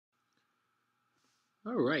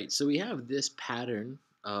All right, so we have this pattern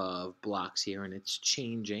of blocks here, and it's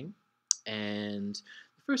changing. And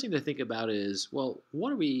the first thing to think about is, well,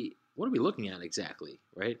 what are we looking at exactly,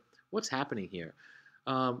 right? What's happening here?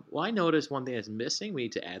 Well, I noticed one thing that's missing. We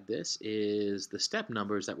need to add this is the step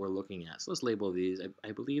numbers that we're looking at. So let's label these.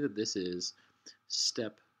 I believe that this is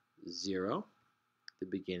step 0, the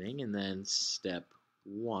beginning, and then step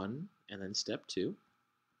 1, and then step 2.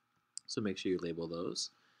 So make sure you label those.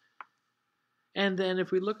 And then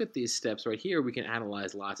if we look at these steps right here, we can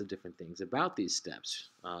analyze lots of different things about these steps.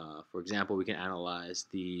 For example, we can analyze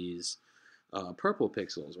these purple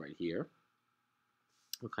pixels right here.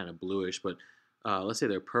 They're kind of bluish, but let's say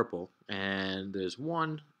they're purple. And there's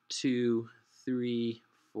 1, 2, 3,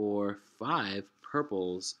 4, 5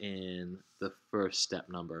 purples in the first step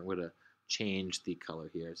number. I'm going to change the color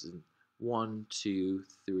here. This is 1, 2,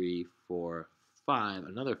 3, 4, 5.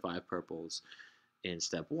 Another 5 purples in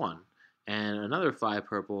step 1 and another 5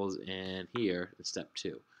 purples in here in step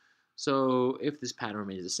 2. So if this pattern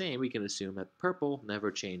remains the same, we can assume that purple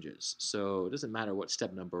never changes. So it doesn't matter what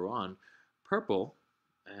step number we're on, purple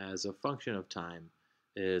as a function of time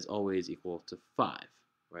is always equal to 5,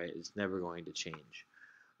 right? It's never going to change.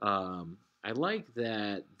 I like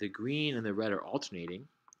that the green and the red are alternating,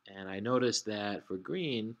 and I noticed that for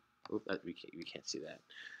green, we can't see that.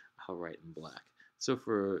 I'll write in black. So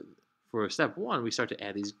for step 1, we start to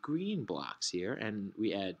add these green blocks here, and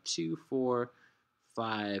we add 2, 4,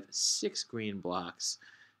 5, 6 green blocks.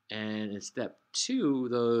 And in step 2,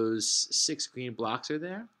 those 6 green blocks are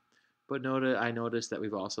there. But I noticed that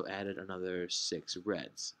we've also added another 6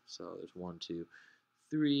 reds. So there's 1, 2,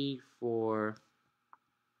 3, 4,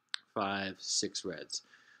 5, 6 reds.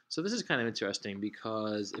 So this is kind of interesting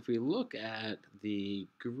because if we look at the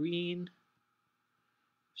green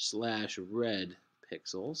slash red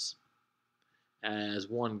pixels as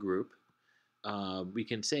one group, we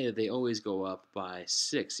can say that they always go up by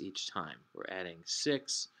 6 each time. We're adding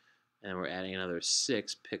 6, and we're adding another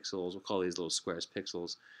 6 pixels. We'll call these little squares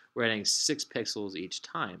pixels. We're adding 6 pixels each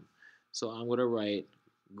time. So I'm going to write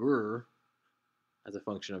gr as a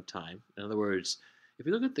function of time. In other words, if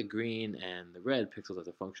you look at the green and the red pixels as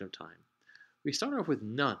a function of time, we start off with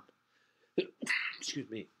none. Excuse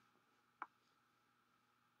me.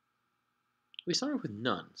 We start off with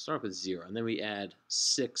none, start off with 0, and then we add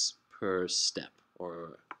 6 per step,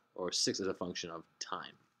 or 6 as a function of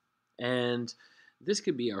time. And this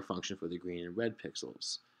could be our function for the green and red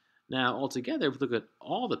pixels. Now, altogether, if we look at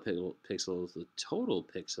all the pixels, the total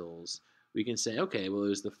pixels, we can say, okay, well,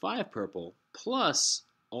 there's the 5 purple plus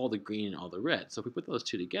all the green and all the red. So if we put those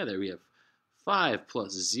two together, we have 5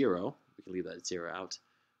 plus 0, we can leave that 0 out,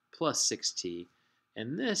 plus 6t,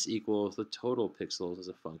 and this equals the total pixels as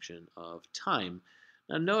a function of time.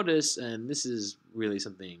 Now notice, and this is really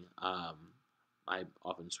something I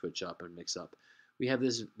often switch up and mix up, we have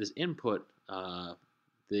this input,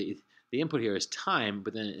 the input here is time,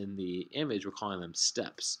 but then in the image we're calling them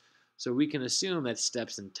steps. So we can assume that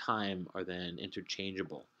steps and time are then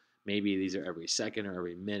interchangeable. Maybe these are every second or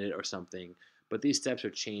every minute or something, but these steps are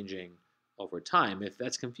changing over time. If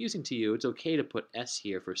that's confusing to you, it's okay to put S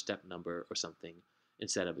here for step number or something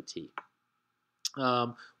instead of a T.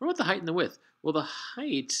 What about the height and the width? Well, the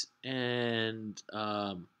height and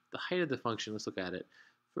the height of the function, let's look at it.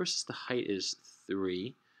 First, the height is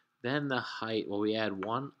 3. Then the height, well, we add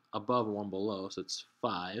 1 above, 1 below, so it's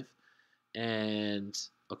 5. And,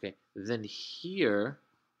 okay, then here,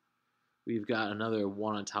 we've got another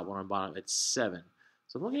 1 on top, 1 on bottom. It's 7.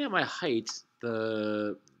 So looking at my height,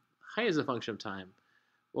 the height is a function of time.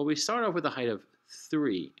 Well, we start off with a height of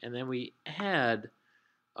 3, and then we add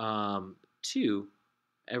 2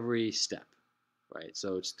 every step, right?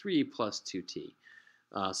 So it's 3 plus 2t.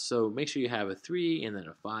 So make sure you have a 3 and then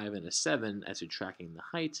a 5 and a 7 as you're tracking the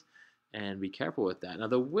height, and be careful with that. Now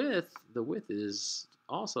the width is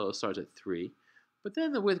also starts at 3, but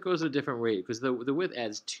then the width goes at a different rate because the width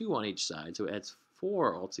adds 2 on each side, so it adds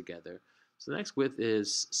 4 altogether. So the next width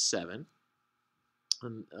is 7,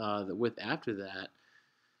 and the width after that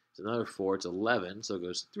is another 4. It's 11, so it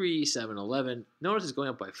goes 3, 7, 11. Notice it's going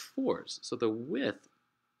up by 4s, so the width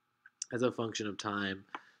as a function of time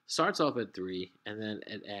starts off at 3, and then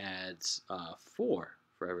it adds 4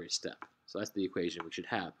 for every step. So that's the equation we should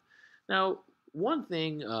have. Now, one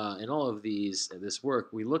thing in all of this work,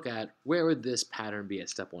 we look at where would this pattern be at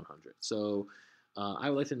step 100. So I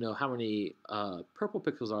would like to know how many purple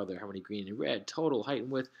pixels are there, how many green and red, total, height,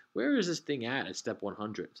 and width. Where is this thing at step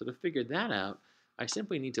 100? So to figure that out, I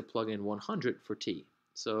simply need to plug in 100 for t.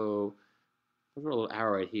 So I've got a little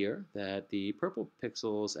arrow right here that the purple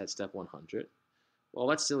pixels at step 100, well,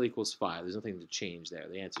 that still equals 5. There's nothing to change there.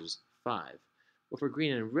 The answer is 5. Well, for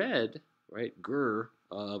green and red, right,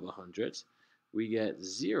 of 100, we get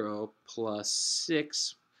 0 plus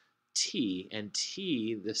 6t, and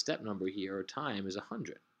t, the step number here, or time, is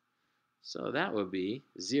 100. So that would be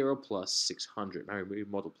 0 plus 600. Now we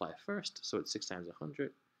multiply first, so it's 6 times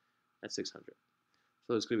 100. That's 600.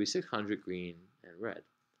 So it's going to be 600 green and red.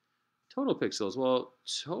 Total pixels, well,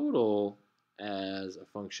 total as a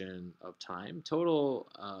function of time, total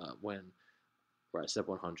when we're at step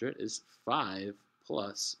 100 is 5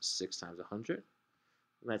 plus 6 times 100,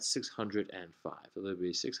 and that's 605. So there'll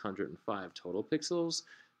be 605 total pixels,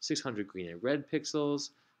 600 green and red pixels,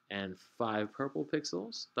 and 5 purple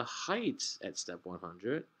pixels. The height at step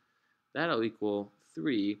 100, that'll equal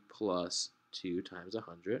 3 plus 2 times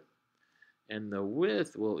 100, and the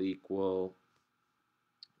width will equal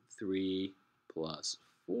 3 plus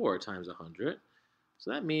 4 times 100.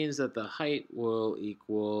 So that means that the height will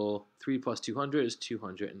equal 3 plus 200 is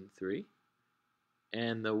 203.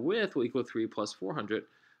 And the width will equal 3 plus 400,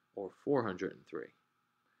 or 403.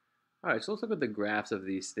 All right, so let's look at the graphs of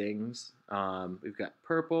these things. We've got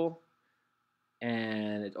purple,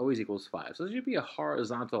 and it always equals 5. So there should be a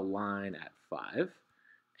horizontal line at 5.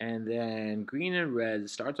 And then green and red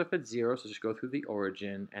starts off at 0, so just go through the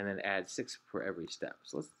origin and then add 6 for every step.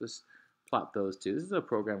 So let's just plot those two. This is a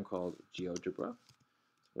program called GeoGebra. So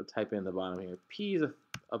we'll type in the bottom here, p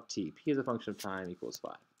of t, p as a function of time equals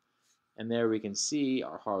 5. And there we can see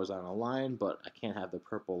our horizontal line, but I can't have the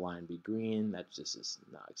purple line be green. That just is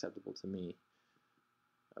not acceptable to me.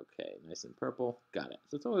 Okay, nice and purple. Got it.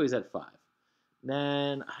 So it's always at 5.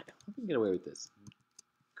 Then I can get away with this.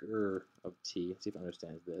 Of t, let's see if I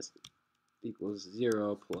understand this, equals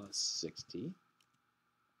 0 plus 6t.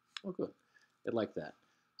 Oh, good. It like that.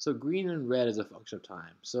 So green and red is a function of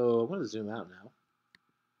time. So I'm going to zoom out now.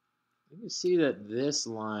 You can see that this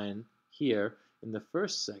line here, in the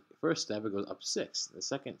first step, it goes up 6. In the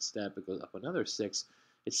second step, it goes up another 6.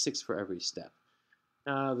 It's 6 for every step.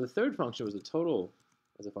 Now, the third function was the total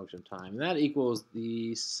as a function of time. And that equals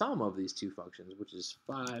the sum of these two functions, which is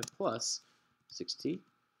 5 plus 6t.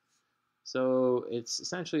 So it's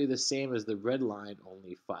essentially the same as the red line,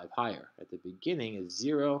 only 5 higher. At the beginning is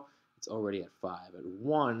 0, it's already at 5. At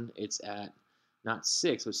 1, it's at not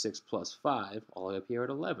 6, but 6 plus 5, all the way up here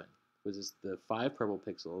at 11, which is the 5 purple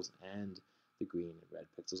pixels and the green and red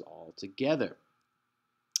pixels all together.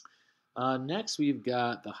 Next, we've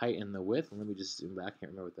got the height and the width. Let me just zoom back.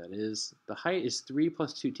 Can't remember what that is. The height is 3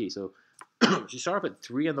 plus 2t. So you start off at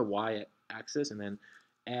 3 on the y-axis and then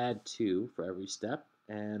add 2 for every step.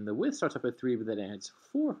 And the width starts off at 3, but then adds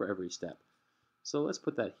 4 for every step. So let's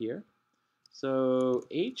put that here. So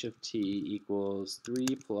h of t equals 3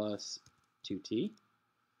 plus 2t.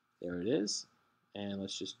 There it is. And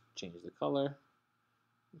let's just change the color.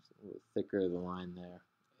 It's a little thicker, the line there.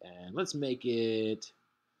 And let's make it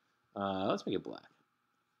black.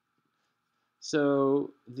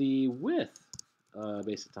 So the width,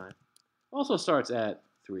 base of time, also starts at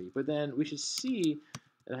 3, but then we should see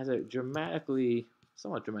it has a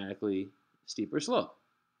somewhat dramatically steeper slope.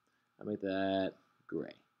 I'll make that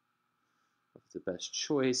gray. It's the best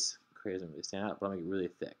choice. Gray doesn't really stand out, but I'll make it really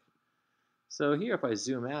thick. So here, if I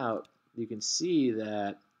zoom out, you can see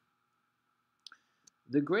that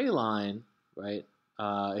the gray line, right,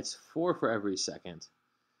 it's 4 for every second.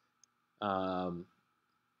 The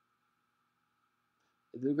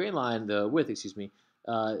gray line, the width, excuse me,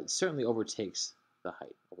 certainly overtakes the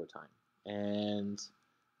height over time. And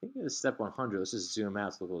I think it's step 100. Let's just zoom out.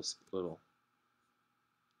 It's a little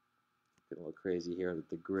getting a little crazy here with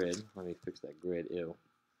the grid. Let me fix that grid. Ew.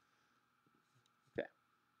 Okay.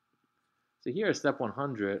 So here at step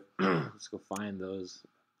 100, let's go find those.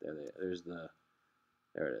 There it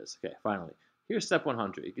is. Okay, finally. Here's step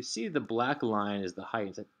 100. You can see the black line is the height.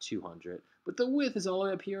 It's at 200, but the width is all the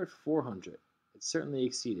way up here at 400. It's certainly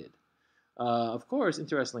exceeded. Of course,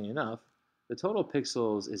 interestingly enough, the total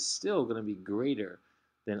pixels is still going to be greater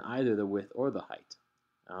than either the width or the height.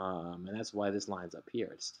 And that's why this line's up here.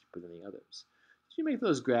 It's steeper than the others. So you make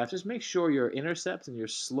those graphs, just make sure your intercepts and your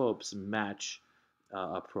slopes match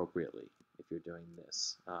appropriately if you're doing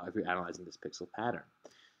this, if you're analyzing this pixel pattern.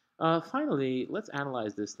 Finally, let's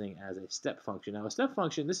analyze this thing as a step function. Now, a step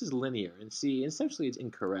function, this is linear. And see, essentially it's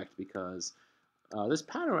incorrect because this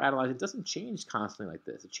pattern we're analyzing doesn't change constantly like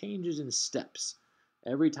this. It changes in steps.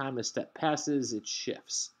 Every time a step passes, it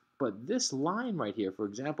shifts. But this line right here, for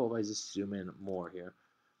example, if I just zoom in more here,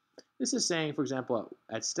 this is saying, for example,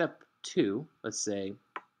 at step 2, let's say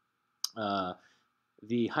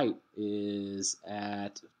the height is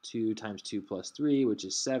at 2 times 2 plus 3, which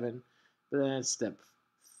is 7. But then at step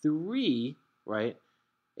 3, right,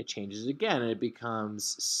 it changes again, and it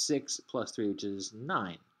becomes 6 plus 3, which is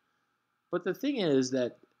 9. But the thing is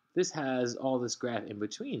that this has all this graph in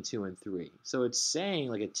between 2 and 3. So it's saying,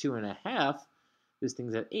 like at 2.5, this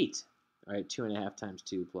thing's at 8. All right, 2.5 times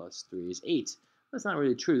 2 plus 3 is 8. That's not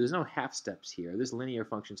really true. There's no half steps here. This linear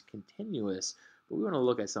function's continuous, but we want to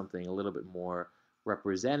look at something a little bit more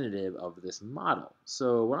representative of this model.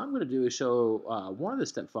 So what I'm going to do is show one of the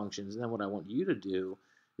step functions, and then what I want you to do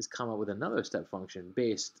is come up with another step function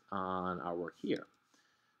based on our work here.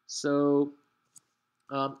 So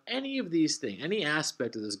any of these things, any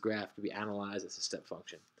aspect of this graph can be analyzed as a step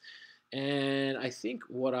function. And I think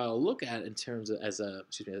what I'll look at in terms of as a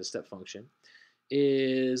step function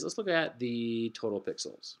is, let's look at the total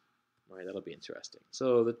pixels. All right, that'll be interesting.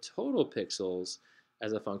 So the total pixels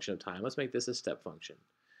as a function of time, let's make this a step function.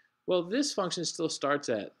 Well, this function still starts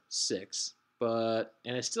at 6, and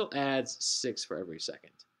it still adds 6 for every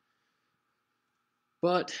second.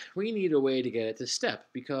 But we need a way to get it to step,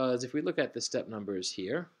 because if we look at the step numbers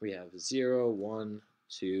here, we have 0, 1,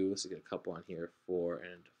 2, let's get a couple on here, 4,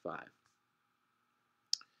 and 5.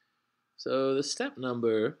 So the step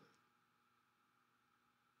number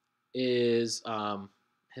is,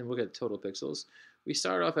 and look at total pixels, we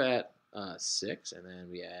start off at 6, and then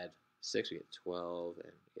we add 6, we get 12,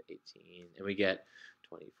 and we get 18, and we get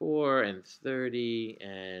 24, and 30,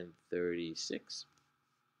 and 36.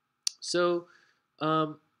 So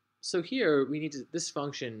here we need to, this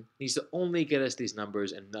function needs to only get us these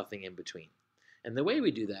numbers and nothing in between. And the way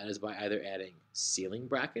we do that is by either adding ceiling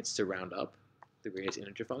brackets to round up the greatest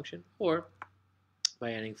integer function, or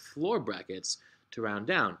by adding floor brackets to round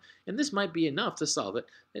down. And this might be enough to solve it.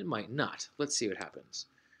 It might not. Let's see what happens.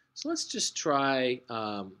 So let's just try,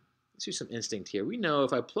 let's do some instinct here. We know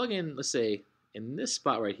if I plug in, let's say, in this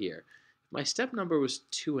spot right here, if my step number was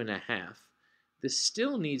 2.5, this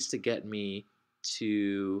still needs to get me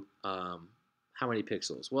to how many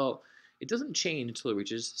pixels? Well, it doesn't change until it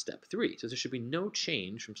reaches step 3. So there should be no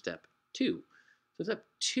change from step 2. So step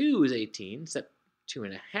 2 is 18. Step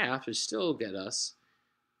 2.5 should still get us,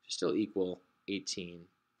 should still equal 18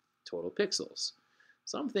 total pixels.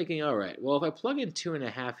 So I'm thinking, all right, well, if I plug in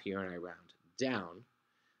 2.5 here and I round down,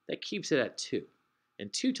 that keeps it at 2.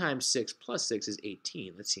 And 2 times 6 plus 6 is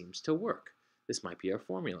 18. That seems to work. This might be our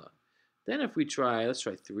formula. Then if we try, let's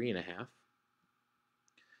try 3.5.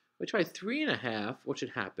 If I try 3.5, what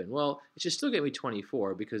should happen? Well, it should still get me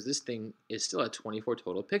 24 because this thing is still at 24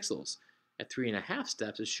 total pixels. At 3.5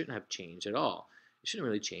 steps, it shouldn't have changed at all. It shouldn't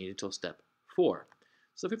really change until step 4.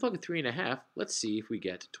 So if we plug in 3.5, let's see if we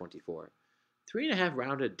get 24. 3.5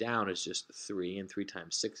 rounded down is just 3, and 3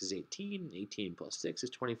 times 6 is 18, and 18 plus 6 is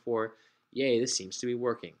 24. Yay, this seems to be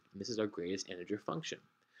working. And this is our greatest integer function.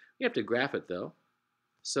 We have to graph it, though.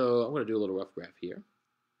 So I'm going to do a little rough graph here.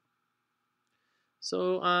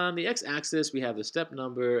 So on the x-axis, we have the step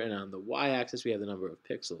number, and on the y-axis, we have the number of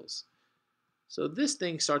pixels. So this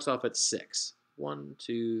thing starts off at 6. 1,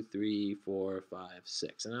 2, 3, 4, 5,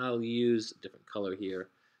 6. And I'll use a different color here.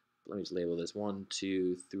 Let me just label this 1,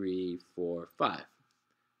 2, 3, 4, 5,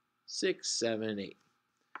 6, 7, 8.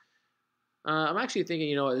 I'm actually thinking,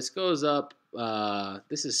 you know what, this goes up,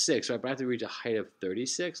 this is 6, right? But I have to reach a height of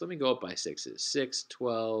 36. Let me go up by 6s. 6,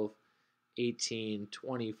 12, 18,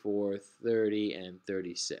 24, 30, and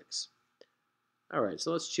 36. All right,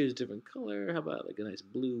 so let's choose a different color. How about like a nice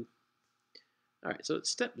blue? All right, so at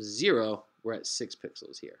step 0, we're at 6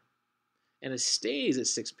 pixels here. And it stays at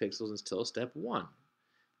 6 pixels until step 1.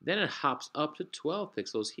 Then it hops up to 12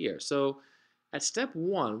 pixels here. So at step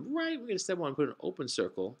 1, right, we get to step 1, put an open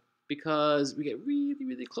circle, because we get really,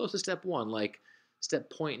 really close to step 1, like step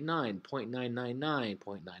 0.9, 0.999,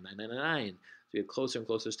 0.9999. So we get closer and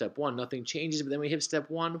closer to step 1. Nothing changes, but then we hit step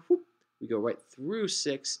 1, whoop, we go right through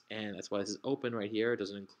 6, and that's why this is open right here. It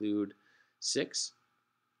doesn't include 6.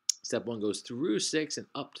 Step 1 goes through 6 and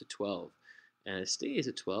up to 12. And it stays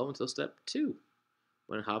at 12 until step 2,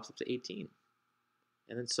 when it hops up to 18.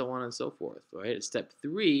 And then so on and so forth, right? At step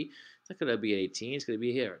 3, it's not going to be at 18, it's going to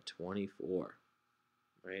be here at 24,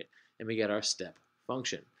 right? And we get our step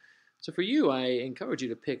function. So for you, I encourage you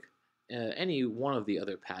to pick any one of the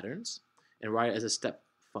other patterns and write it as a step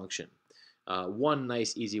function. One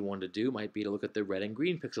nice, easy one to do might be to look at the red and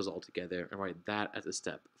green pixels all together and write that as a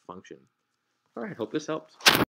step function. All right, hope this helped.